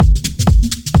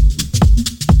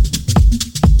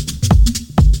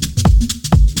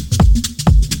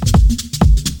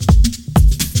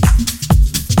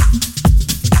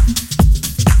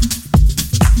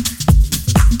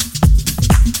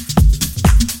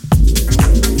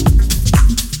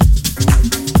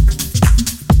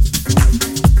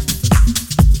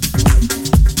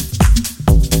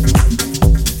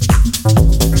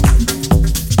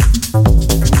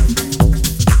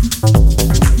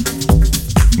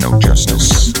No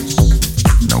justice,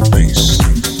 no peace.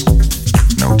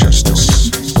 No justice,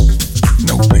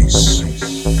 no peace.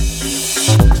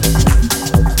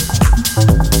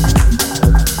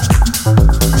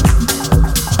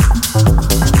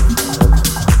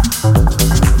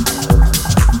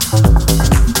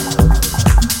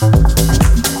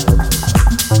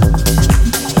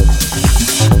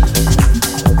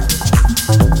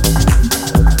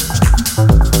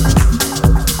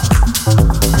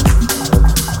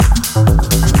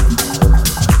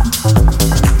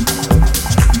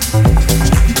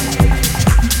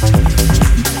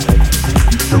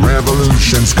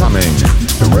 revolution's coming,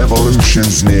 the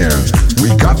revolution's near.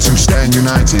 We got to stand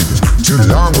united. Too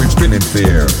long we've been in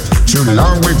fear. Too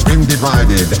long we've been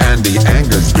divided, and the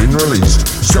anger's been released.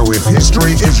 So if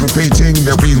history is repeating,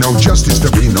 there'll be no justice,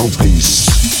 there'll be no peace.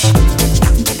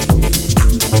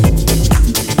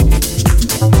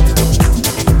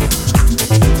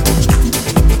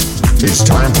 It's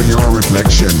time for your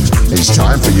reflection. It's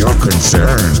time for your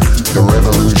concern. The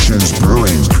revolution's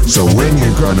brewing, so when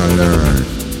you gonna learn?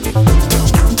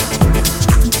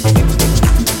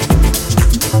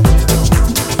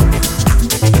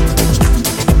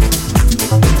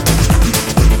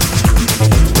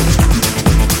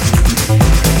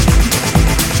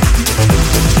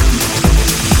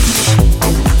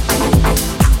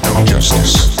 No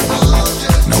justice,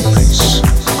 no peace.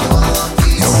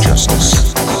 No justice.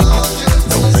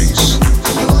 No peace,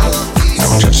 no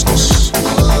justice,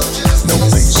 no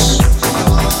peace,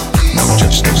 no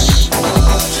justice,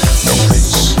 no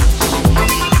peace.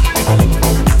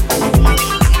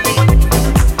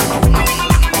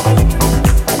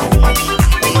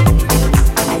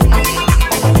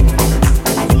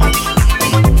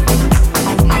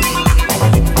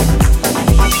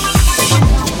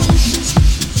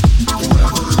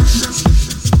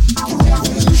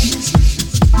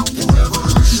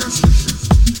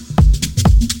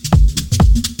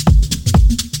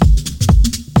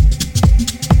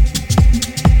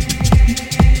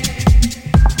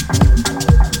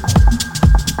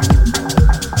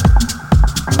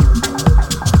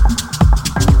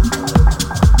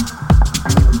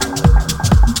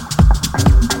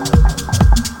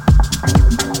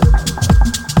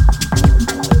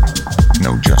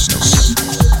 No justice,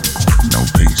 no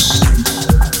peace.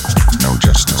 No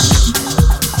justice,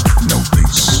 no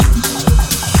peace.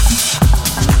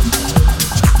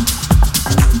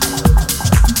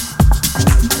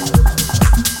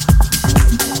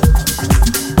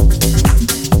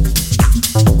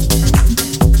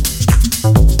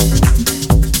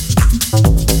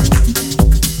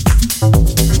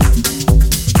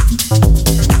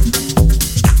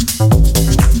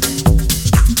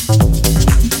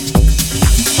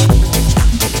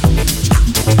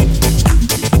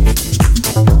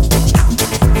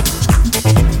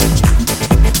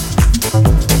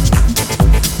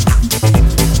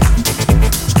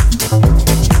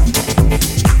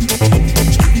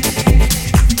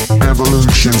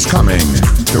 Revolution's coming,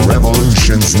 the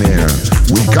revolution's near.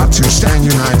 We got to stand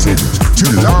united. Too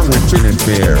long we've been in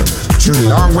fear. Too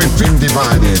long we've been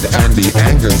divided, and the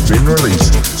anger's been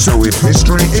released. So if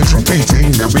history is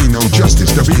repeating, there'll be no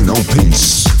justice, there'll be no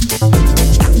peace.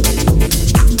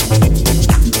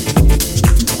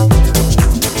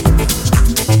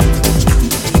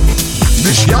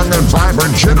 This young and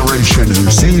vibrant generation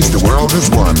who sees the world as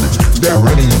one, they're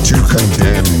ready to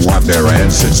condemn what their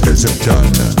ancestors have done.